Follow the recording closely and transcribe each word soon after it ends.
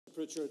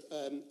Richard.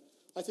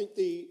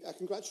 I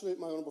congratulate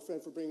my honourable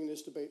friend for bringing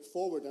this debate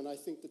forward, and I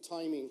think the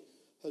timing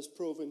has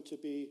proven to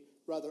be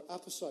rather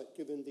apposite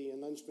given the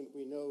announcement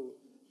we know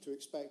to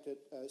expect at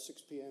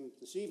 6 p.m.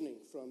 this evening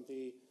from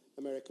the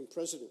American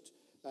president.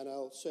 And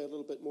I'll say a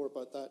little bit more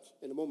about that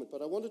in a moment.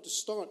 But I wanted to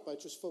start by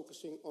just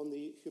focusing on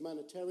the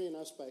humanitarian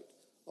aspect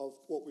of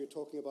what we're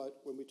talking about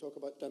when we talk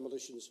about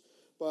demolitions,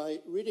 by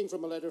reading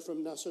from a letter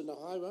from Nasser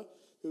Nahaira,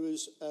 who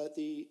is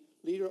the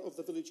leader of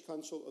the village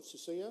council of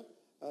Sisaya,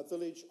 a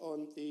village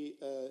on the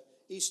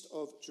east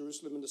of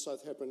Jerusalem in the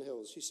South Hebron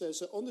Hills. He says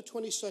that on the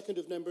 22nd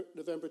of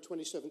November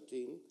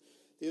 2017,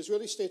 the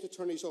Israeli State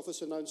Attorney's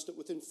Office announced that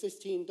within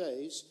 15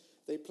 days,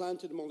 they plan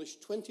to demolish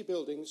 20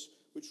 buildings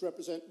which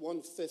represent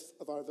 1/5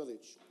 of our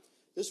village.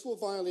 This will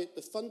violate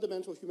the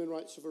fundamental human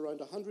rights of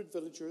around 100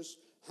 villagers,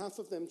 half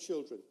of them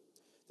children.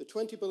 The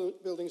 20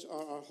 buildings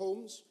are our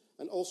homes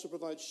and also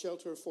provide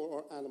shelter for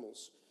our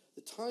animals.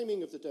 The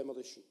timing of the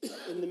demolition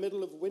in the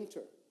middle of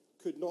winter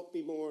could not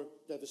be more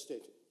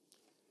devastating.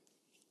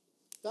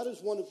 That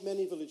is one of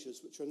many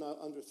villages which are now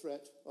under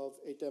threat of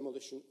a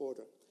demolition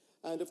order.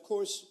 And of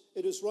course,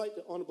 it is right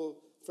that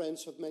honourable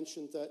friends have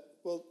mentioned that,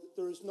 well,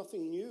 there is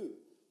nothing new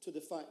to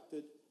the fact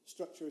that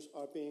structures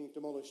are being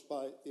demolished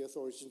by the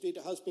authorities. Indeed,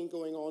 it has been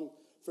going on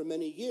for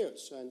many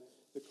years, and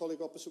the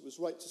colleague opposite was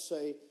right to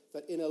say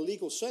that in a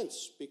legal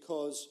sense,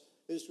 because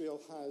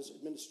Israel has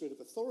administrative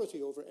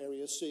authority over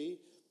Area C,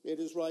 it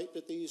is right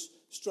that these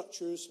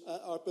structures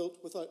are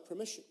built without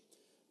permission.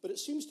 But it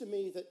seems to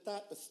me that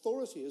that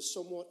authority is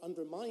somewhat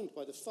undermined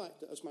by the fact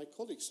that, as my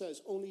colleague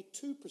says, only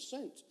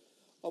 2%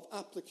 of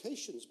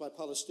applications by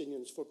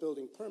Palestinians for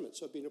building permits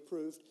have been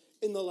approved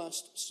in the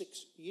last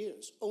 6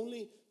 years.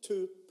 Only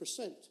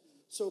 2%.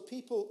 So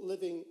people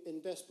living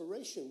in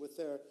desperation with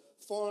their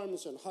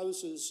farms and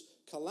houses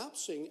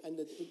collapsing and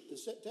the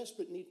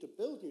desperate need to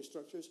build new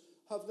structures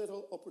have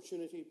little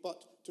opportunity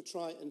but to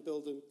try and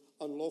build them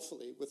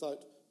unlawfully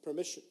without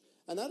permission.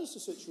 And that is the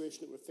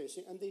situation that we're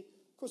facing. And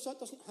of course, that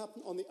doesn't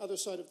happen on the other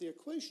side of the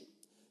equation.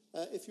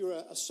 If you're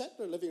a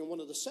settler living in one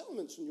of the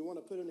settlements and you want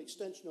to put an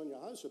extension on your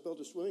house or build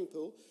a swimming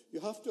pool, you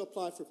have to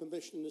apply for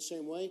permission in the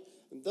same way,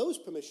 and those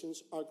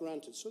permissions are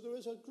granted. So there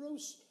is a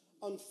gross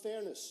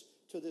unfairness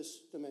to this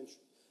dimension.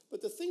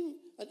 But the thing,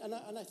 and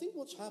I think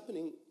what's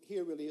happening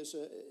here really is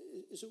that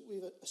we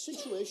have a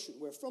situation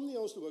where from the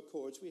Oslo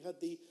Accords we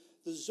had the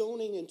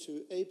zoning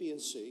into A, B,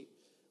 and C,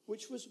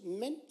 which was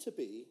meant to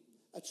be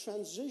a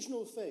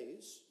transitional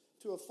phase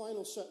to a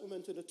final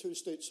settlement in a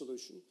two-state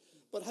solution,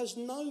 but has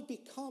now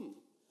become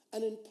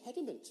an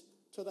impediment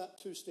to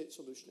that two-state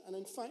solution, and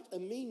in fact a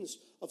means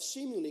of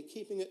seemingly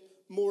keeping it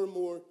more and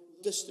more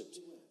distant.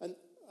 And,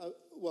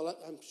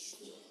 I'm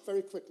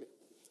very quickly.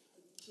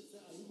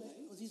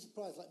 Was you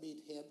surprised, like me,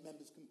 to hear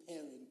members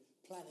comparing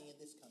planning in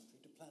this country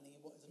to planning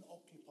in what is an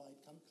occupied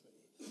country,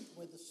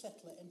 where the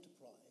settler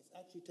enterprise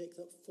actually takes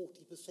up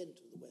 40%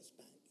 of the West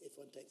Bank, if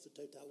one takes the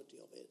totality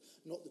of it,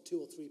 not the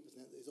 2 or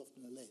 3% that is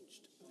often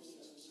alleged?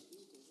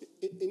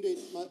 Indeed,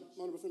 my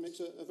honourable friend makes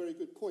a very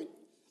good point.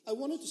 I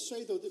wanted to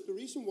say, though, that the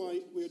reason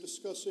why we're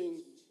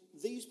discussing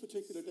these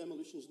particular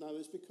demolitions now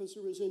is because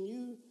there is a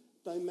new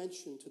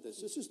dimension to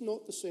this. This is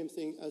not the same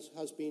thing as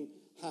has been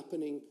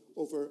happening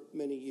over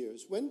many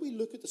years. When we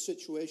look at the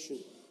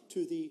situation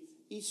to the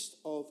east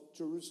of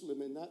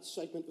Jerusalem in that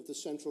segment of the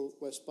central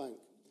West Bank,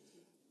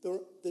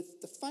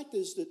 the fact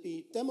is that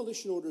the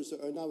demolition orders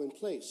that are now in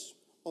place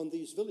on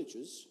these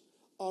villages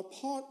are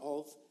part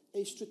of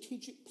a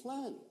strategic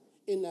plan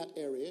in that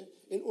area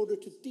in order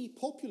to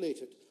depopulate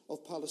it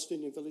of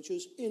Palestinian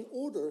villages in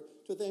order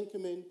to then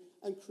come in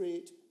and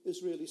create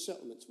Israeli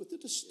settlements with the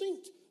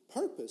distinct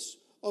purpose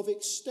of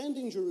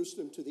extending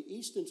Jerusalem to the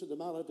east into the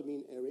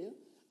Maladameen area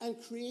and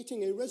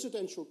creating a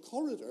residential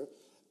corridor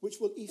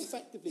which will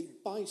effectively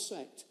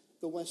bisect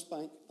the West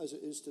Bank as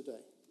it is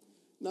today.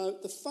 Now,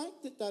 the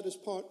fact that that is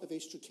part of a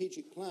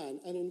strategic plan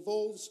and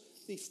involves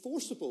the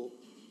forcible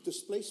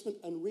displacement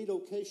and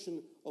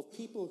relocation of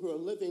people who are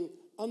living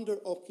under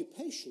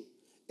occupation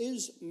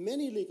is,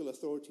 many legal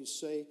authorities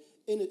say,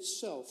 in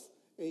itself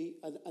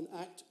an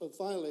act of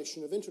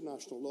violation of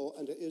international law,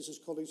 and it is, as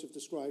colleagues have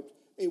described,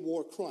 a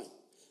war crime.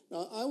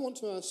 Now, I want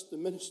to ask the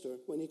Minister,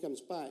 when he comes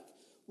back,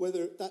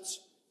 whether that's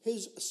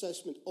his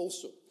assessment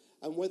also,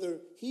 and whether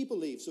he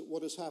believes that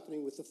what is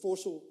happening with the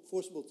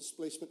forcible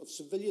displacement of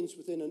civilians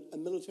within a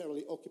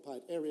militarily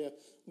occupied area,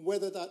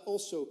 whether that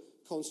also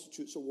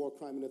constitutes a war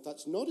crime. And if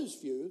that's not his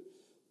view,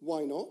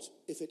 why not?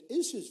 If it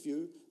is his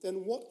view,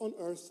 then what on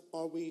earth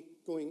are we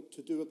going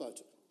to do about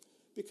it?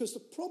 Because the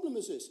problem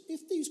is this: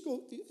 if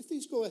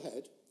these go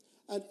ahead,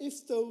 and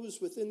if those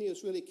within the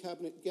Israeli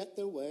cabinet get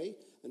their way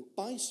and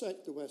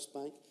bisect the West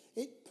Bank,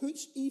 it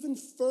puts even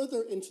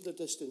further into the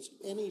distance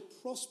any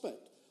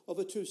prospect of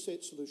a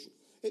two-state solution.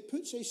 It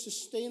puts a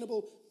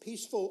sustainable,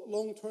 peaceful,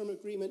 long-term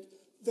agreement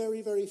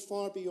very, very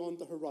far beyond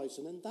the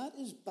horizon. And that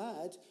is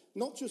bad,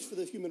 not just for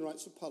the human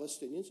rights of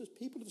Palestinians. As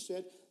people have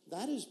said,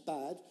 that is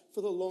bad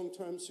for the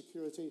long-term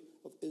security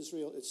of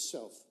Israel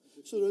itself.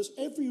 So there's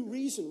every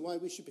reason why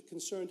we should be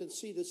concerned and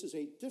see this as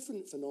a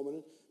different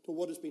phenomenon to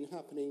what has been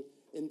happening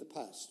in the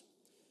past.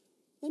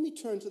 Let me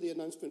turn to the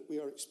announcement we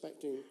are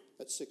expecting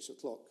at 6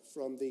 o'clock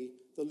from the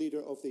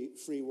leader of the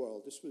free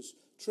world. This was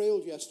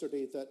trailed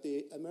yesterday that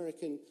the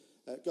American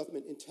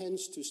government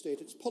intends to state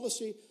its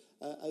policy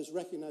as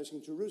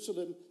recognising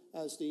Jerusalem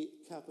as the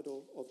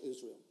capital of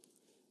Israel.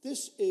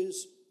 This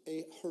is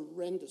a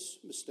horrendous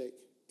mistake,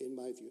 in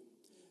my view.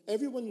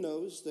 Everyone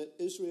knows that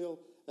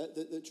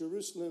that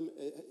Jerusalem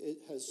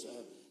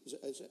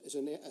is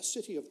a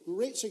city of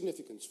great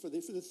significance for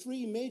the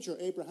three major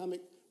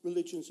Abrahamic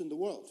religions in the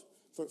world,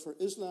 for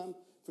Islam,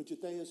 for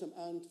Judaism,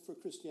 and for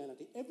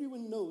Christianity.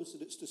 Everyone knows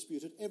that it's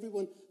disputed.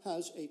 Everyone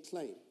has a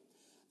claim.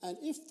 And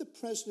if the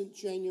president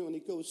genuinely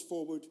goes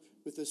forward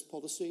with this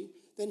policy,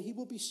 then he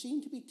will be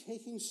seen to be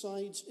taking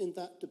sides in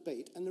that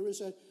debate. And there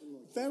is a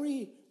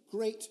very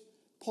great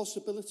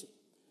possibility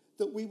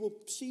that we will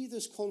see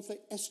this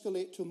conflict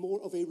escalate to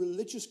more of a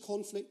religious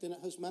conflict than it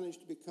has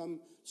managed to become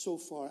so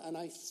far. And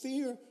I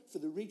fear for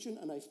the region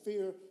and I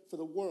fear for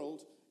the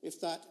world if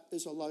that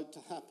is allowed to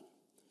happen.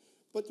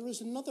 But there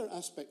is another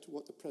aspect to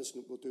what the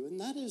president will do, and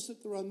that is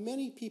that there are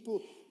many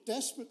people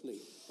desperately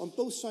on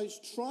both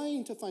sides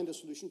trying to find a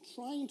solution,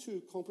 trying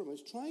to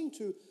compromise, trying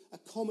to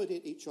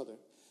accommodate each other.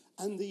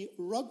 And the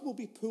rug will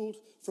be pulled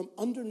from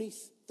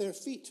underneath their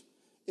feet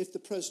if the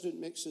president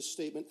makes this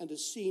statement and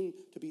is seen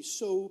to be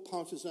so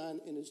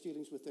partisan in his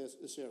dealings with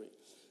this area.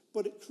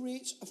 But it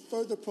creates a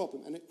further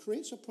problem, and it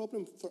creates a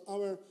problem for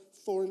our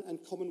Foreign and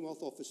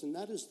Commonwealth Office, and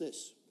that is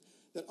this,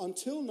 that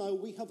until now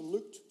we have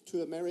looked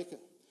to America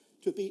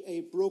to be a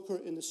broker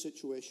in the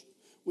situation.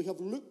 We have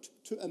looked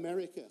to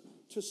America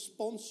to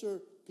sponsor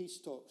peace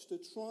talks, to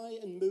try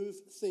and move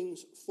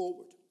things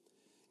forward.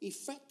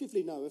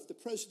 Effectively now, if the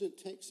president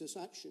takes this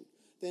action,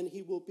 then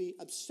he will be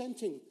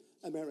absenting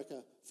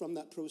America from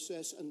that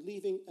process and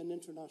leaving an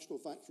international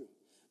vacuum.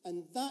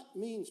 And that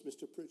means,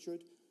 Mr.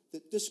 Pritchard,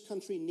 that this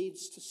country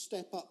needs to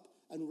step up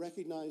and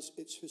recognise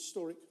its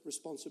historic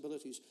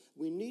responsibilities.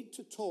 We need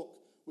to talk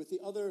with the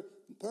other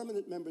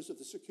permanent members of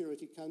the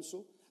Security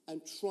Council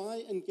and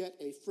try and get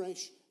a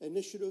fresh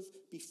initiative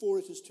before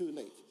it is too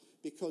late.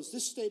 Because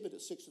this statement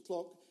at 6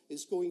 o'clock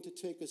is going to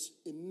take us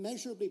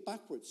immeasurably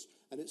backwards,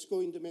 and it's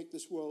going to make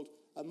this world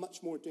a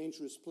much more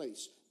dangerous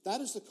place. That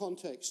is the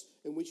context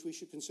in which we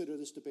should consider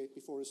this debate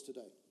before us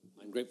today.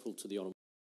 I'm grateful to the Honourable